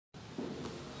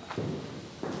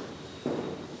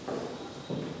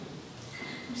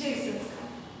जय संस्कार.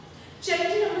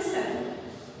 Chapter number 7.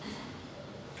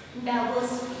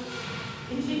 Diversity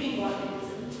in living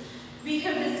organisms. We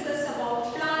have discussed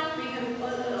about plant. We have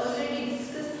already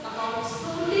discussed about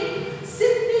certain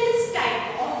simplest type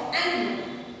of animal.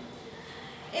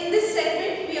 In this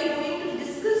segment, we are going to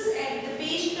discuss at the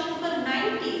page number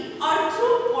 90,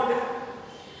 arthropoda.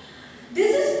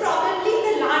 This is probably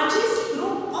the largest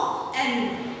group of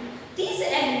animals. These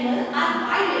animals are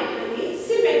bilaterally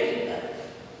symmetrical.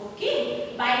 Okay,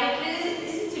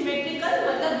 bilaterally symmetrical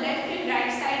मतलब left and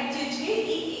right side જે છે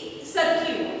એ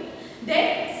સરખી હોય. Then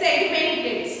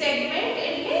segmented. Segment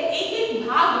એટલે એક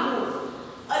ભાગ હોય,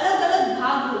 અલગ-અલગ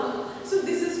ભાગ હોય. So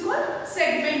this is called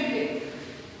segmented.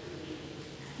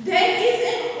 There is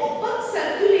an open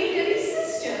circulatory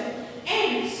system,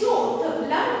 and so the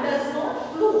blood does not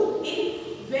flow in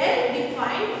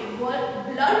well-defined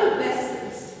blood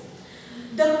vessels.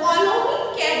 The colonic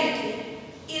cavity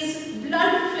is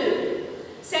blood-filled.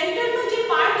 Center નો જે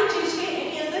part જે છે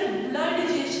એની અંદર blood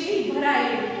જે છે એ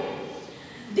ભરાયેલું હોય.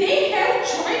 They have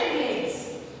joint legs.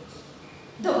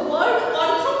 The word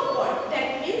arthropod, that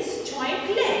means joint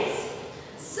legs.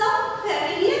 Some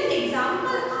familiar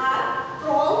examples are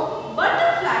frog,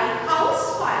 butterfly,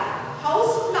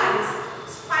 houseflies,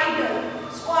 spider,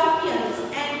 scorpions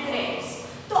and crabs.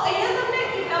 તો અહીંયા તમને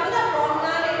કેટલા બધા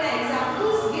frogના એના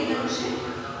examples given છે.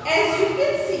 As you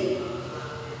can see,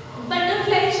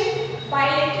 butterfly છે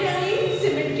bilaterally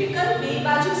symmetrical, બે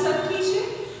બાજુ સરખી છે.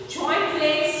 Joint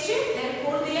legs છે,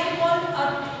 therefore they are called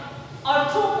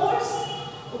arthropods.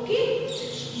 Okay,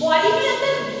 body ની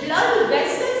અંદર blood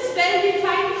vessels well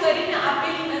defined કરીને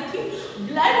આપેલી નથી.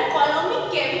 Blood colonic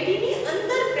cavity ની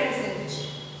અંદર present છે.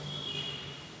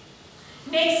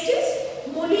 Next is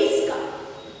mollusca.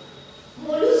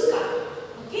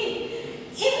 Okay,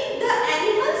 in the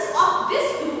animals of this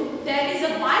group there is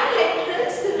a bilateral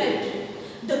symmetry.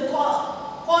 The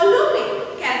colonic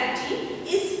cavity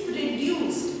is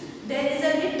reduced. There is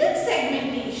a little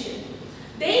segmentation.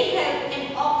 They have an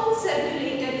open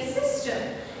circulatory system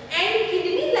and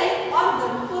kidney-like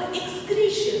organ for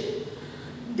excretion.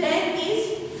 There is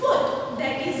foot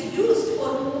that is used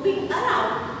for moving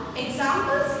around.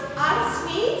 Examples are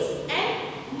snails and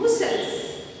mussels.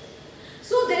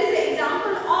 So there is an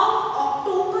example of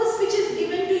octopus which is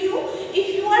given to you. If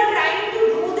you are trying to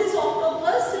draw this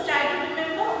octopus, try to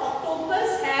remember octopus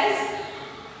has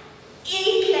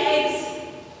 8 legs.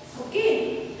 Okay.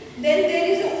 Then there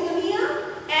is unia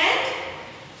and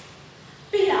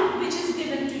pila which is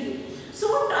given to you. So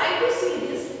try to see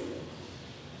this.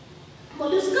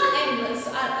 Mollusca animals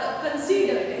are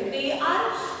considered. They are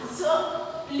so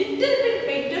little bit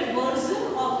better version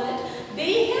of it.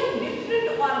 They have different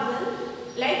organs,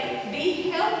 like they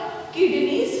have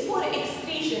kidneys for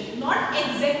excretion. Not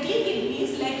exactly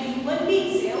kidneys like human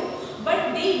beings have, but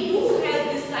they do have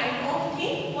this kind of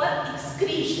thing for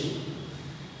excretion.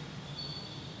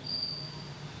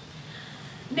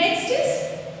 Next is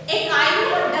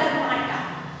echinodermata.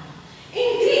 In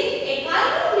Greek,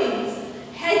 echino means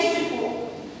hedgehog.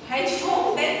 Hedgehog,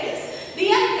 that means they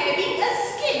are having a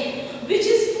skin which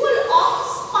is full of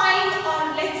spine, or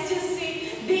let's just say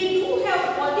they do have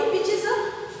body which is a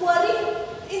furry,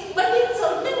 but in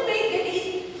certain way that it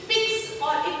picks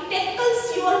or it tackles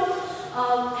your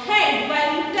head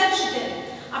while you touch them.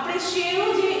 આપણે શેરો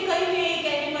જે કહીને એક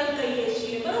animal કહીએ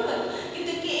છીએ, બરોબર,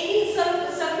 કે એની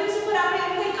surface ઉપર આપણે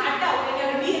એમ કઈ કાંટા હોય એટલે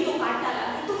અડીએ તો કાંટા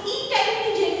લાગે, તો ઈ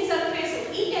ટાઈપની જેની સરફેસ હોય,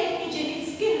 ઈ ટાઈપની જેની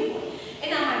સ્કિન હોય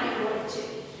એના માટે વર્ડ છે.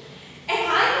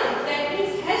 Echino, that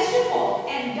means hedgehog,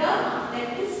 and derma, that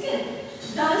means skin.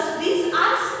 Thus these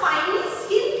are spiny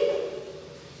skinned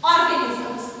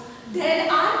organisms. There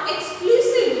are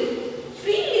exclusively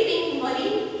free living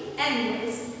marine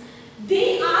animals. They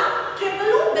are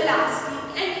triploblastic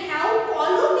and have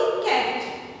colonic cavity.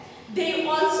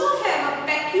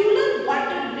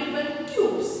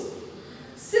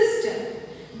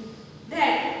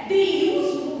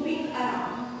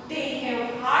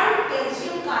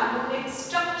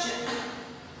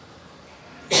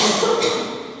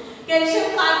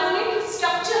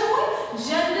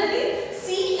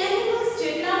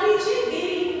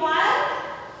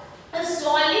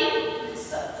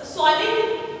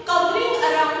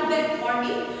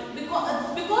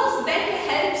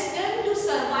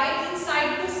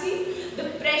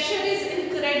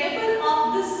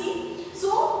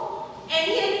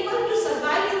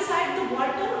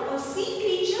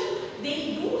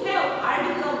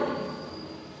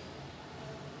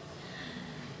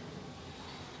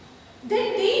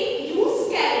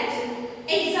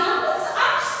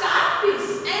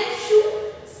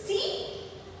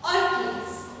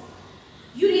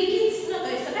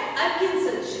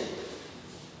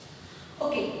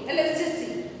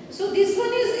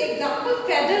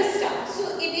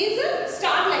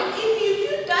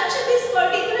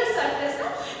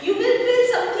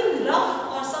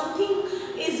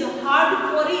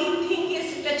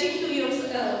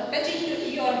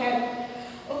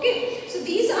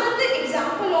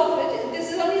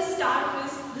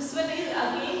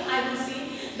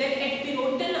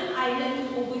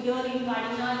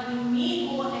 Varina, you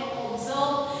may go and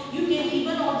observe. You can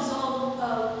even observe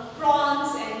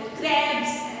prawns and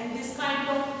crabs and this kind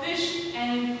of fish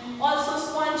and also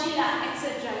spongilla, etc.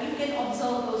 You can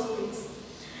observe those things.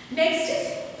 Next is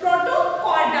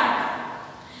Protochordata.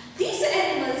 These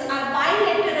animals are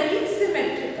bilaterally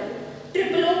symmetrical,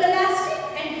 triplodolastic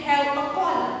and have a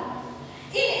collar.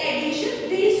 In addition,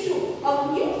 there is a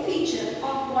new feature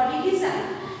of body design,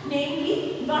 namely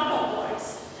notochords.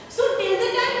 So till the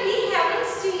time we haven't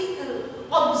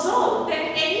observed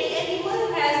that any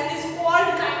animal has this cord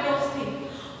kind of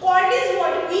thing. Cord is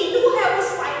what we do have a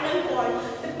spinal cord.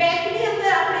 The back ni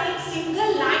andar apne ek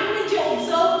single line ne je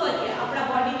observe kariye apna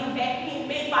body ni back ni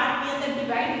બે part ni andar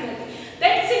divide કરીએ.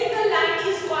 That single line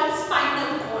is called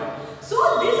spinal cord. So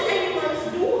these animals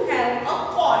do have a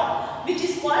cord which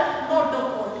is called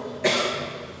notochord.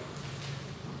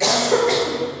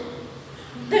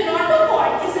 The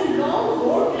notochord is a long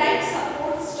rod-like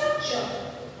support structure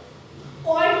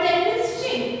called tendon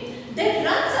string that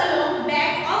runs along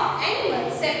back of animal,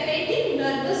 separating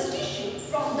nervous tissue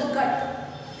from the gut.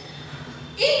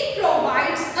 It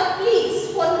provides a place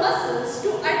for muscles to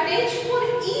attach for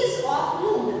ease of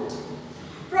movement.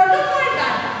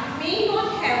 Protochordata may not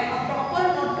have a proper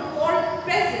notochord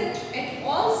present at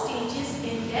all stages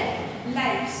in their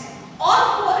lives or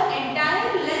for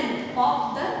entire length of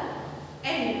the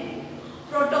animal.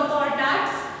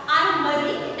 Protochordates are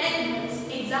marine animals.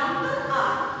 Examples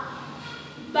are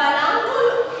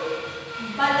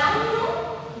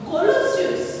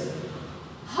Balangolosius,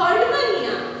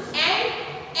 Herdmania and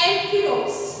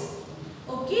Ankylos.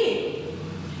 Okay.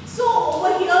 So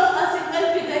over here a single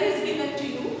figure is given to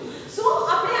you. So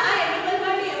આપણે આ animal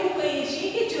માટે એવું કહીએ છીએ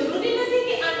કે જરૂરી નથી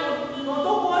કે આ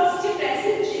નોટોકોર્ડ્સ જે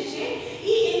પ્રેઝન્ટ છે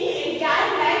એ એની એન્ટાયર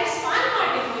લાઈફ સ્પાન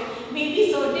માટે હોય. મે બી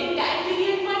સર્ટેન ટાઈમ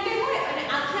પીરિયડ માટે હોય અને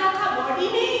આખા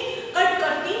બોડીને કટ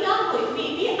કરતી ન હોય. મે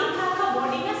બી આખા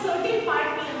બોડીના સર્ટેન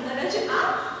પાર્ટની અંદર જ આ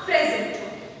પ્રેઝન્ટ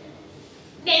હોય.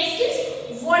 Next is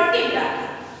વર્ટેબ્રાટા.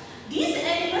 These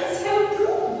animals have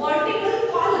true vertebral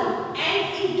column and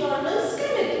internal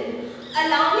skeleton,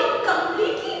 allowing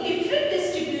completely different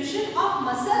distribution of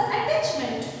muscle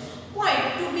attachment point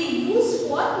to be used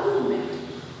for movement.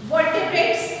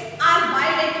 Vertebrates are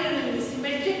bilaterally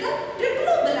symmetrical,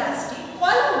 triplodolastic,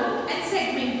 columnar and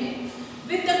segmented,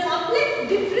 with the complex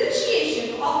differentiation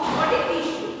of body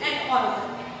tissue and organ.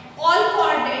 All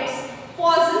chordates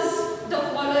possess the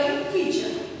following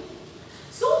feature.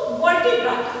 So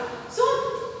vertebrata. So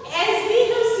as we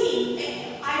have seen,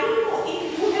 I don't know if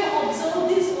you have observed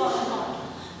this or not.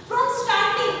 From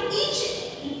starting, each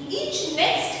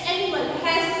next animal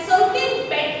has certain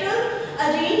better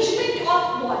arrangement of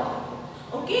body.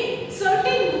 Okay,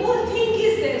 certain more thing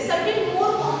is there, certain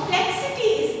more complexity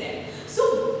is there. So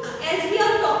as we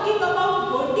are talking about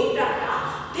vertebrata,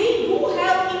 they do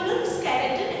have inner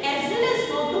skeleton as well as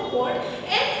notochord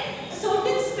and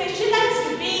certain specialized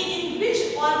way in which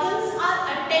organs are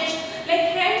attached, like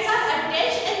hands are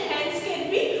attached and hands can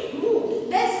be moved.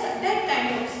 That's that kind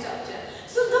of structure.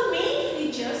 So the main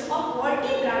features of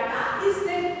vertebrata is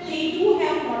that they do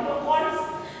have notochords,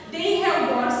 they have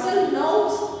dorsal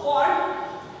nerve cord,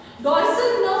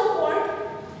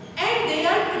 and they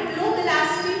are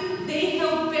triplodolastic, they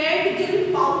have paired gill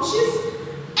pouches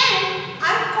and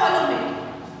are columnar.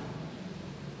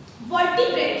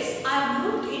 Vertebrates are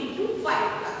grouped into 5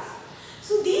 classes.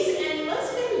 So these animals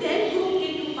can then group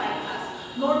into 5 classes.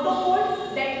 Notochord,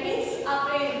 that means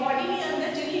આપણે બોડીની અંદર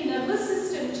જે nervous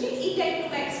system છે એ ટાઈપનું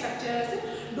કંઈક structure હશે.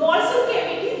 Dorsal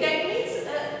cavity, that means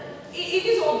it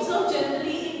is observed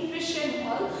generally in fish and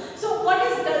all. So what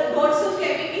is the dorsal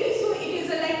cavity? So it is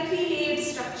a like 3-layered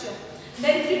structure.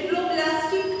 Then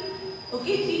triploblastic,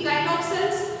 okay, 3 kind of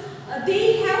cells. They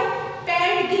have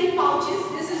paired gill pouches.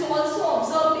 This is also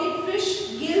observed in fish.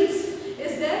 Gills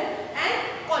is there and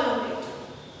columnar.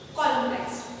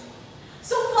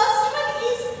 So first one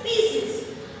is pieces.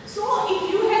 So if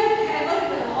you have ever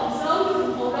observed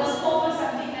horoscope or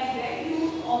something like that, you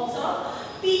observe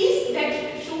piece that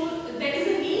is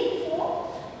a name for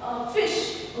fish.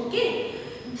 Okay,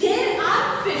 there are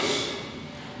fish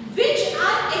which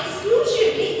are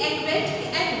exclusively aquatic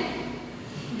animals.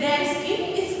 Their skin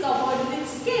is covered with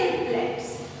scale plates.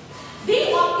 They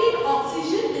obtain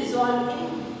oxygen dissolved in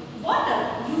water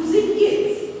using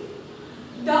gills.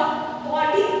 The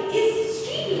body is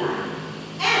streamlined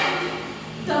and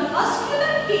the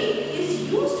muscular tail is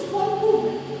used for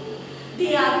movement.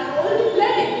 They are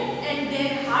cold-blooded and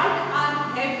their heart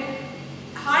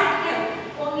have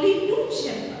only 2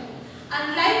 chambers,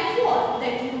 unlike 4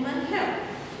 that human have.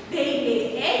 They lay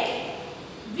egg.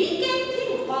 We can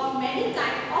think of many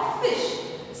kinds of fish,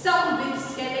 some with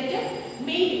skeleton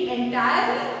made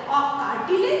entirely of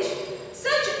cartilage,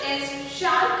 such as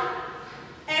shark,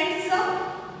 and some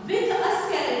with a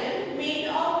skeleton made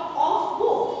of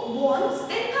both bones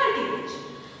and cartilage,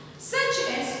 such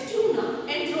as tuna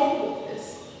and rock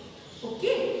fish.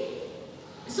 Okay.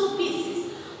 So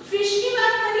pieces. Fish की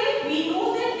बात करें, we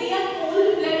know that they are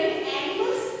cold-blooded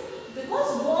animals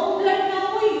because warm blood ना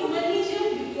हो human region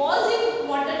because in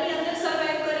water ની અંદર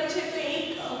survive કરે છે તો એક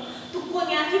तुक्को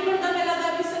न्याથી પણ તમે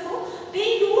લગાવી શકો. They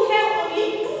do have only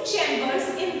two chambers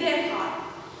in their heart.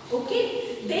 Okay,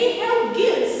 they have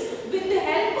gills. With the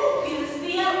help of gills,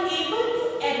 they are able to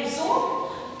absorb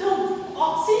the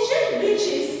oxygen which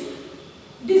is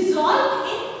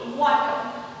dissolved in water.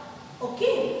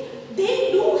 Okay, they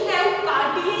do have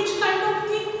cartilage kind of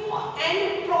thing and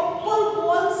proper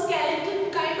bone skeleton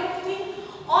kind of thing,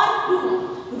 or do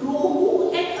rohu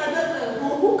and other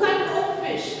rohu kind of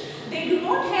fish. They do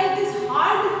not have this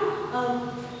hard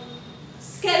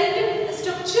skeleton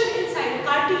structure inside,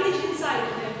 cartilage inside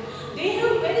them. They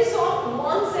have very soft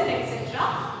bones and etc.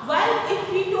 While if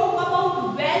we talk about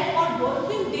whale or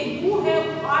dolphin, they do have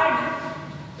hard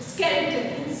skeleton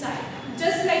inside,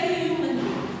 just like a human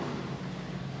being.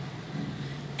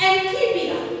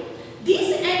 Amphibia.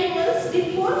 These animals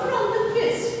differ from the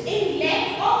fish in lack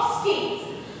of scales.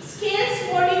 Scales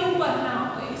body ઉપર ના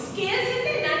હોય. Scales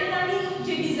એટલે નાની નાની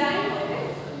જે design હોય ને,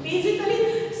 basically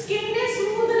skin ને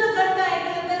સ્મૂથ ન કરતા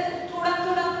એની અંદર થોડા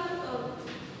થોડા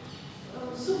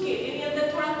શું કે એની અંદર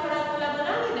થોડા થોડા કોલા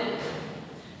બનાવે ને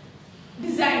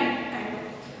ડિઝાઇન કાઇન્ડ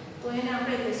ઓફ, તો એને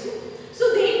આપણે કહીશું. So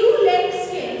they do lack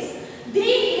scales.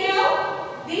 They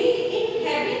in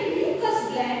having mucus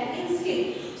gland in skin.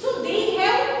 So they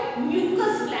have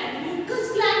mucus gland.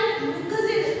 Mucus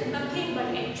is nothing but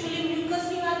actually mucus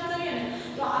ની વાત કરીએ ને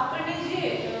તો આપણને જે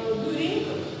during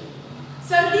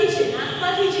શરદી છે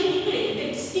નાકમાંથી જે નીકળે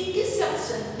that sticky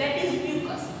substance, that is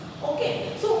mucus. Okay,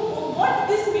 so what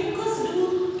this mucus do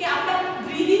કે આપણા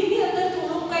breathing ની અંદર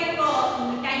થોડું કંઈક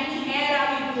tiny hair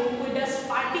આવી ગયો, કોઈ dust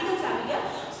particles આવી ગયા,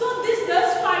 so this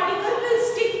dust particle will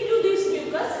stick to this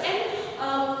mucus and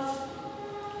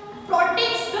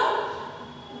protects the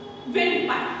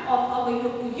windpipe of our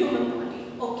human body.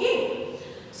 Okay,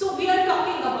 so we are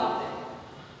talking about that.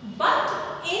 But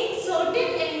in certain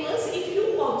animals, if you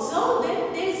observe them,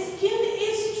 their skin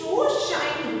is so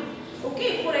shiny.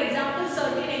 Okay, for example,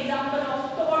 certain example of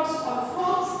toads or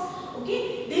frogs. Okay,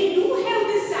 they do have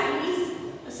this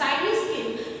shiny skin.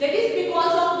 That is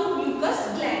because of the mucus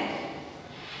gland.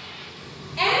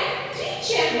 And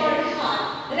three-chambered heart.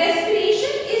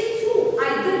 Respiration is through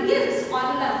either gills or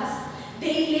lungs.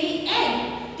 They lay egg.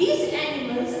 These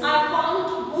animals are found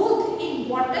both in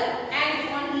water and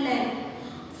on land.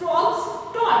 Frogs,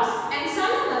 toads, and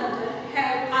salamander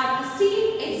are the same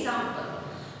example.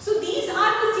 So these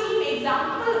are the same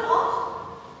example of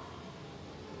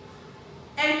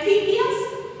amphibians.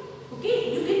 Okay,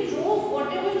 you can draw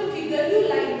whatever the figure you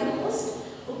like the most.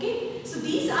 Okay, so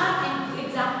these are an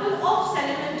example of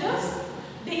salamanders.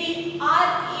 They are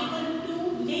able to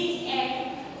lay egg.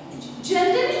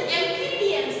 Generally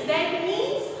amphibians, that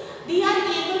means they are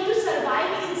able to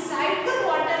survive inside the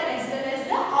water as well as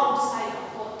the outside of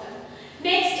water.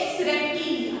 Next is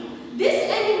reptilia. These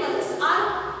animals are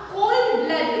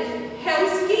cold-blooded, have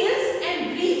scales and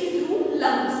breathe through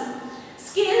lungs.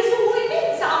 Scales હોય ને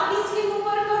સાપની skin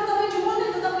ઉપર તમે જુઓ ને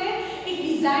તો તમને એક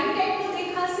design ટાઈપનું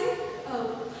દેખાશે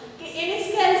કે એને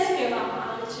સ્કેલ્સ કહેવામાં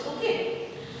આવે છે. Okay,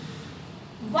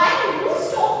 while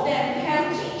most of them have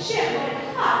three-chambered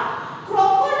heart,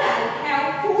 crocodile have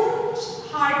four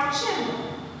heart chamber.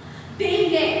 They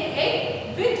lay egg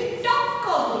with tough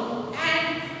covering and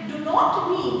do not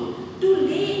need to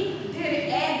lay their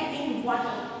egg in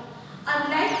water.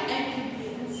 Unlike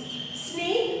amphibians,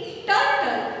 snake,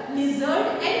 turtle, lizard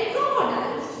and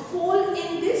crocodile fall in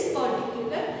this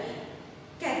particular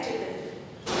category.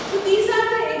 So these are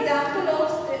the example of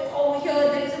over here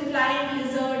there is a flying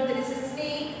lizard, there is a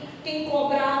snake, king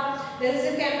cobra, there is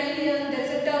a chameleon, there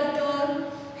is a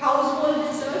turtle, household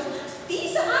lizards.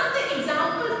 These are the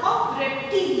example of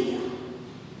reptilia.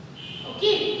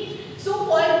 Okay, so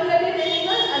cold-blooded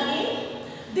animals again,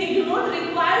 they do not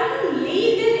require to lay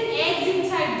their eggs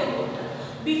inside the water.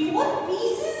 Before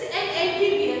species and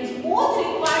amphibians both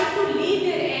require to lay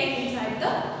their egg inside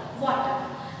the water.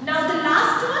 Now the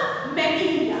last one,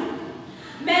 mammalia.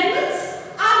 Mammals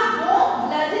are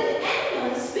warm-blooded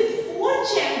animals with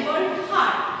four-chambered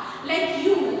heart like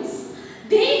humans.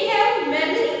 They have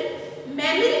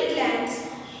mammary glands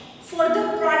for the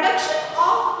production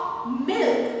of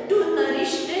milk to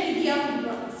nourish their young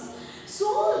ones. So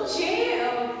જે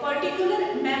particular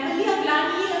mammalia gland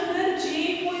ની અંદર જે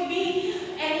કોઈ બી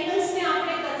animals ને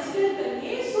આપણે consider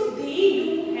કરીએ, so they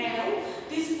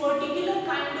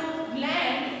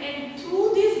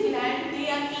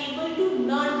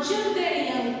nurture their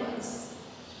young ones.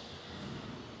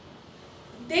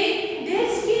 Their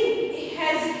skin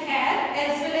has hair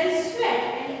as well as sweat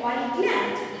and oil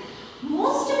gland.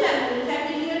 Most mammals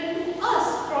familiar to us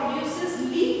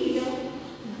produces leaf young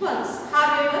ones.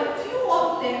 However, few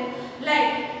of them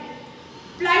like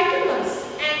Platypus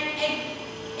and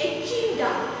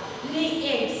Echidna lay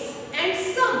eggs, and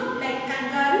some like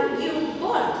kangaroo give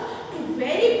birth to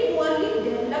very poorly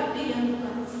developed young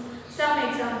ones. Some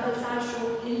examples are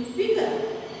shown in figure.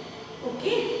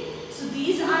 Okay, so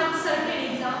these are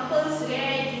certain examples: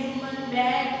 rat, human,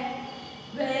 bat,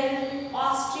 whale,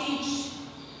 ostrich.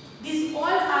 These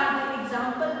all are the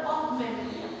example of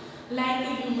mammalia, like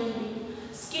a human being.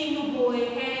 Skin boy,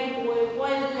 hair boy,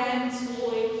 oil glands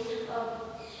boy,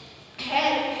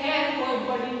 hair boy,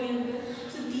 body member.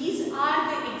 So these are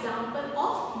the example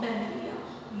of mammalia.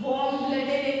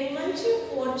 Warm-blooded animal છે,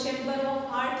 4 chamber of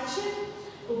heart છે.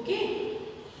 Okay.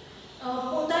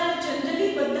 પોતાના generally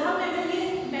બધા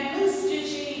mammals જે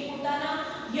છે પોતાના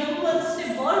young વન્સને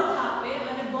birth આપે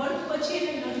અને birth પછી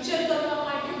એને નર્ચર કરવા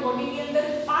માટે બોડીની અંદર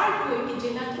પાર્ટ હોય કે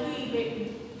જેના થ્રુ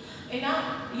એના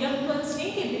યંગ વન્સને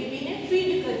કે બેબીને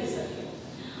ફીડ કરી શકે.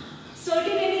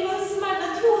 સર્ટેન એનિમલ્સમાં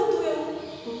નથી હોતું એવું.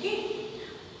 Okay,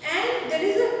 and there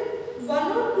is a one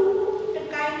or two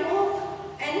kind of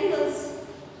animals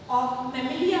of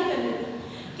mammalia family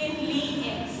can lay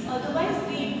eggs, otherwise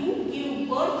they do give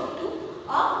birth to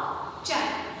a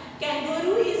child.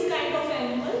 Kangaroo is kind of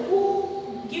animal who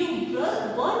give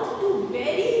birth to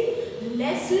very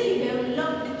lessly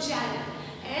developed child,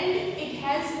 and it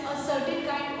has a certain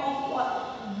kind of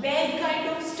bag kind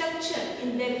of structure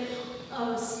in their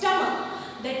stomach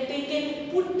that they can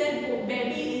put their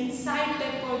baby inside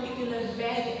that particular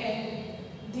bag and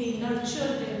they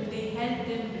nurture them, they help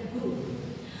them to grow.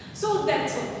 So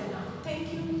that's all for now.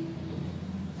 Thank you.